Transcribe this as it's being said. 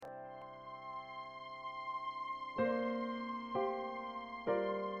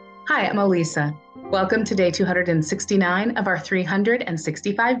Hi, I'm Elisa. Welcome to day 269 of our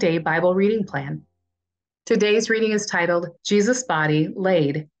 365-day Bible reading plan. Today's reading is titled, Jesus' Body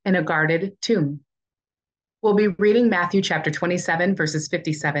Laid in a Guarded Tomb. We'll be reading Matthew chapter 27, verses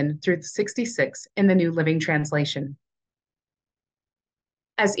 57 through 66 in the New Living Translation.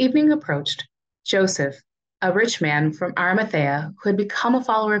 As evening approached, Joseph, a rich man from Arimathea who had become a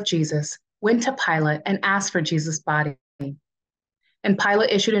follower of Jesus, went to Pilate and asked for Jesus' body. And Pilate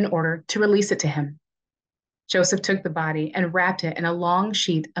issued an order to release it to him. Joseph took the body and wrapped it in a long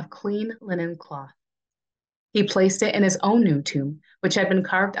sheet of clean linen cloth. He placed it in his own new tomb, which had been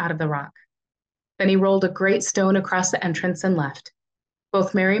carved out of the rock. Then he rolled a great stone across the entrance and left.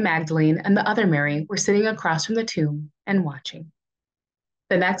 Both Mary Magdalene and the other Mary were sitting across from the tomb and watching.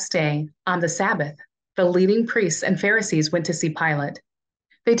 The next day, on the Sabbath, the leading priests and Pharisees went to see Pilate.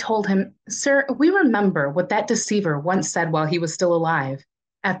 They told him, "Sir, we remember what that deceiver once said while he was still alive.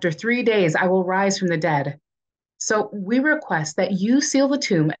 'After 3 days, I will rise from the dead.' So we request that you seal the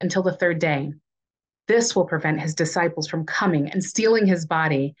tomb until the third day. This will prevent his disciples from coming and stealing his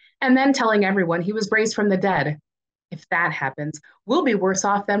body and then telling everyone he was raised from the dead. If that happens, we'll be worse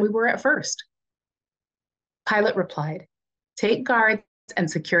off than we were at first." Pilate replied, "Take guards and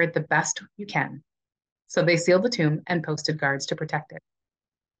secure it the best you can." So they sealed the tomb and posted guards to protect it.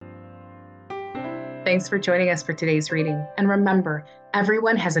 Thanks for joining us for today's reading. And remember,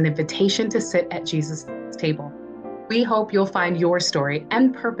 everyone has an invitation to sit at Jesus' table. We hope you'll find your story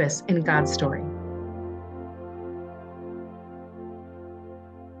and purpose in God's story.